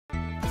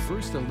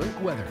First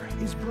Alert Weather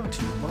is brought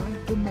to you by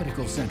the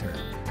Medical Center.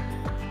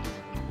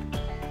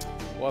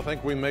 Well, I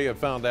think we may have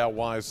found out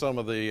why some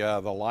of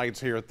the lights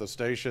here at the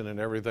station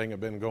and everything have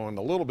been going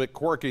a little bit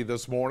quirky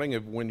this morning.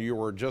 When you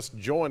were just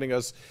joining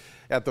us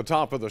at the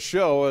top of the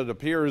show, it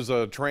appears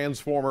a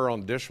transformer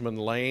on Dishman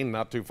Lane,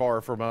 not too far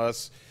from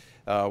us,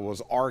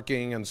 was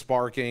arcing and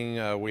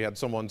sparking. We had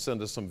someone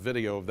send us some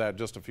video of that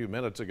just a few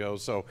minutes ago.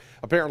 So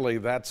apparently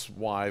that's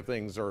why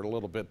things are a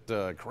little bit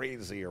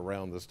crazy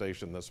around the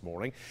station this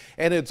morning.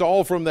 And it's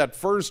all from that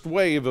first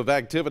wave of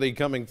activity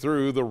coming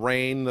through, the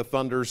rain, the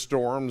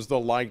thunderstorms, the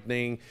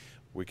lightning.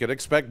 We could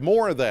expect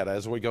more of that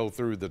as we go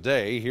through the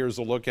day. Here's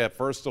a look at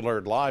First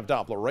Alert Live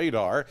Doppler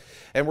radar.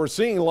 And we're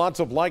seeing lots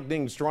of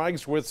lightning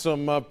strikes with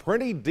some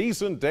pretty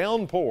decent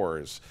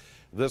downpours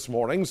this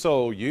morning.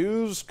 So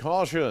use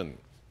caution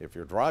if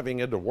you're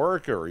driving into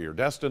work or your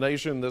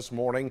destination this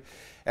morning,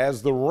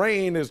 as the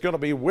rain is going to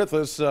be with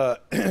us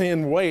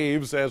in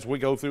waves as we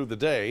go through the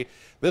day.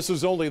 This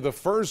is only the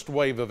first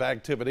wave of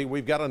activity.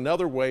 We've got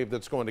another wave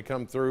that's going to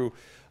come through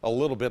a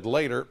little bit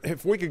later.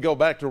 If we could go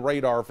back to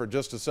radar for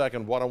just a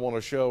second, what I want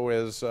to show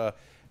is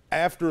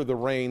after the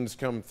rains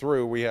come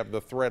through, we have the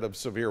threat of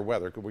severe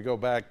weather. Could we go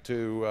back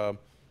to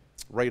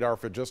radar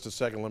for just a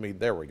second?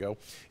 There we go.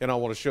 And I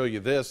want to show you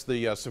this,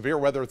 the severe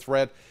weather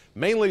threat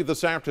mainly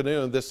this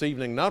afternoon, this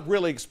evening. Not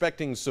really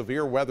expecting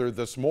severe weather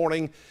this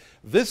morning.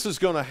 This is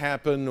going to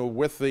happen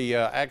with the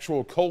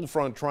actual cold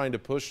front trying to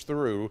push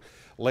through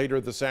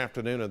later this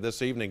afternoon and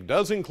this evening.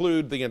 Does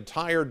include the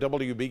entire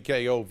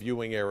WBKO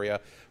viewing area,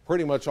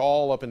 pretty much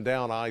all up and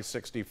down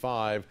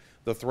I-65.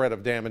 The threat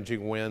of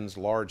damaging winds,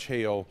 large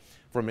hail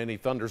from any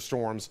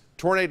thunderstorms.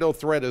 Tornado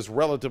threat is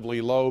relatively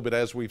low, but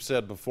as we've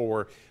said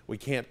before, we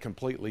can't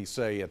completely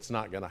say it's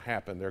not going to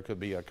happen. There could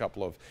be a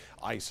couple of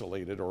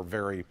isolated or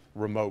very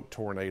remote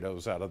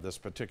tornadoes out of this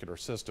particular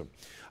system.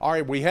 All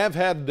right, we have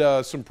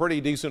had some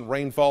pretty decent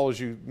rainfall, as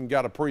you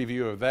got a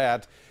preview of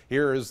that.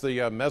 Here is the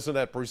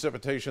mesonet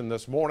precipitation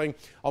this morning.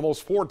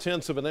 Almost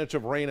 4/10 of an inch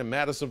of rain in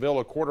Madisonville,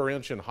 a 1/4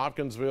 inch in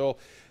Hopkinsville.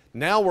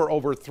 Now we're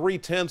over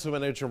 3/10 of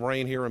an inch of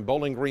rain here in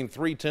Bowling Green,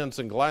 3/10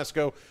 in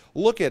Glasgow.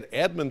 Look at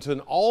Edmonton,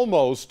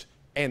 almost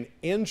an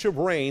inch of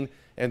rain,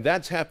 and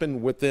that's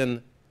happened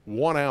within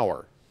 1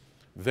 hour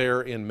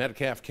there in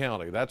Metcalfe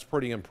County. That's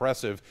pretty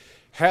impressive.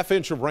 1/2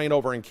 inch of rain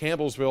over in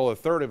Campbellsville,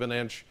 1/3 of an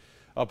inch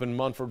up in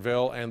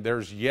Munfordville, and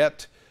there's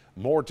yet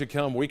more to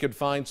come. We could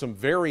find some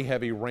very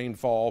heavy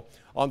rainfall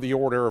on the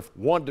order of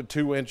 1 to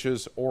 2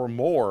 inches or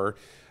more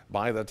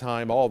by the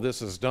time all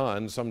this is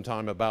done,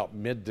 sometime about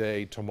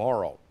midday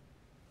tomorrow.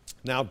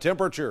 Now,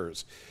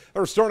 temperatures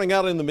are starting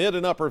out in the mid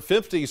and upper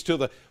 50s to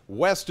the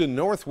west and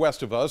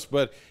northwest of us,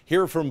 but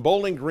here from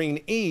Bowling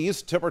Green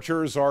east,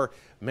 temperatures are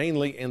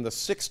mainly in the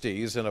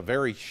 60s and a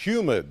very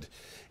humid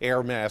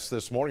air mass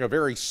this morning, a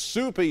very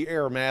soupy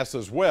air mass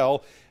as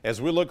well.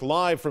 As we look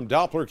live from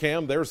Doppler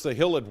Cam, there's the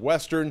hill at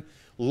Western.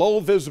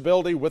 Low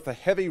visibility with the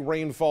heavy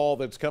rainfall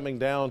that's coming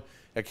down,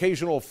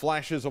 occasional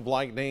flashes of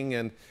lightning,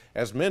 and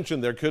as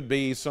mentioned, there could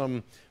be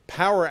some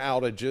power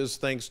outages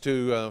thanks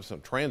to some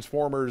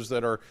transformers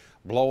that are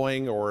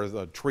blowing or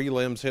the tree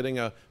limbs hitting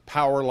a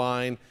power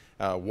line.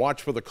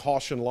 Watch for the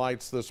caution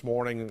lights this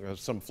morning,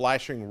 some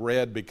flashing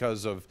red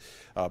because of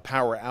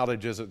power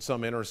outages at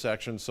some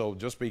intersections, so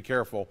just be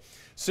careful.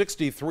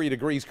 63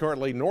 degrees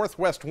currently,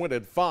 northwest wind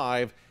at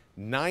 5,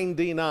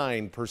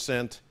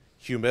 99%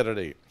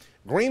 humidity.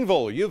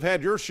 Greenville, you've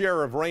had your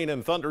share of rain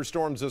and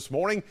thunderstorms this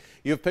morning.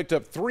 You've picked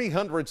up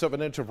 3/100 of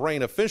an inch of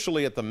rain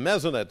officially at the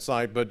mesonet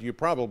site, but you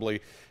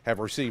probably have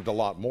received a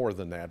lot more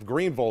than that.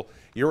 Greenville,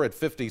 you're at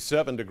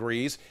 57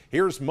 degrees.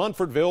 Here's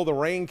Munfordville, the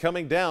rain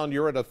coming down.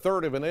 You're at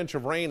 1/3 of an inch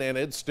of rain, and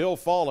it's still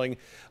falling.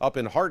 Up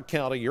in Hart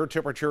County, your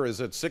temperature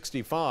is at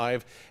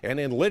 65. And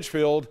in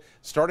Litchfield,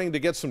 starting to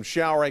get some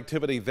shower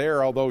activity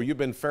there, although you've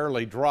been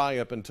fairly dry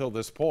up until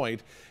this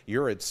point.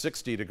 You're at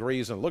 60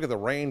 degrees. And look at the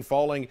rain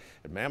falling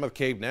at Mammoth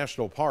Cave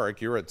National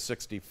Park. You're at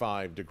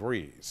 65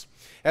 degrees.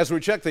 As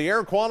we check the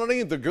air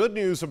quality, the good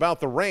news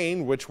about the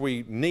rain, which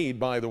we need,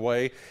 by the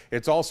way,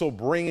 it's also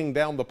bringing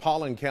down the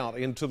pollen count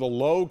into the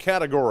low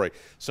category,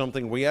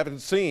 something we haven't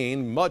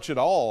seen much at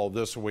all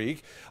this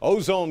week.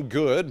 Ozone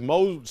good,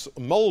 molds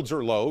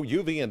are low.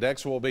 UV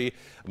index will be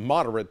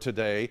moderate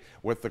today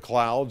with the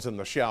clouds and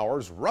the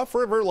showers. Rough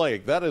River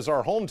Lake, that is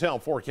our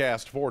hometown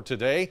forecast for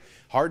today.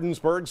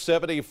 Hardensburg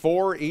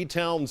 74,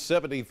 E-Town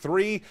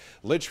 73.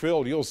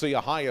 Litchfield, you'll see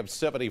a high of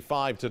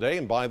 75 today.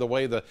 And by the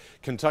way, the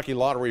Kentucky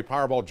Lottery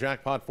Powerball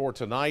jackpot for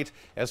tonight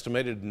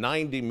estimated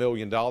 $90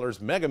 million.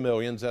 Mega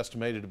Millions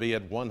estimated to be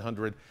at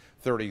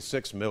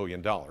 $136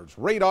 million.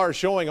 Radar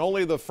showing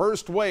only the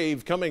first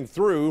wave coming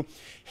through.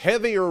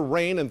 Heavier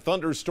rain and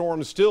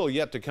thunderstorms still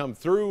yet to come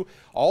through.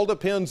 All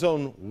depends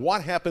on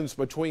what happens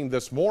between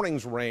this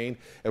morning's rain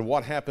and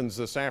what happens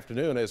this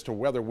afternoon as to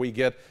whether we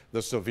get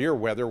the severe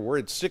weather. We're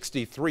at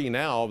 63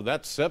 now.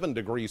 That's 7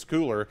 degrees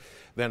cooler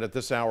than at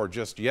this hour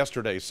just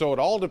yesterday. So it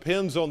all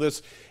depends on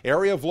this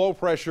area of low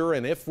pressure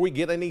and if we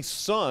get any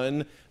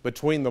sun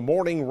between the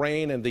morning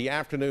rain and the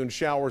afternoon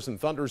showers and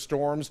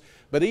thunderstorms.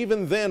 But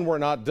even then, we're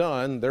not done.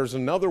 sun. There's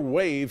another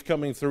wave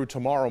coming through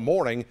tomorrow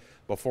morning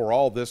before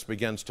all this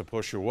begins to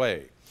push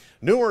away.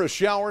 Numerous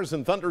showers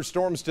and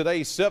thunderstorms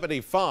today,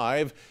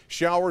 75.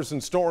 Showers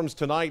and storms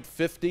tonight,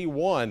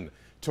 51.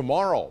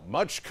 Tomorrow,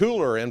 much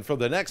cooler, and for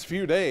the next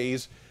few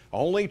days,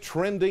 only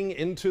trending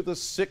into the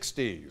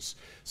 60s.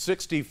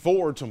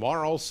 64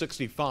 tomorrow,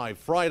 65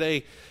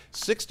 Friday,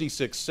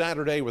 66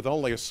 Saturday with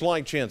only a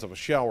slight chance of a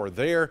shower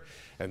there.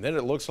 And then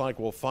it looks like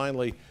we'll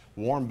finally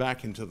warm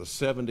back into the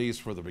 70s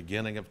for the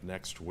beginning of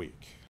next week.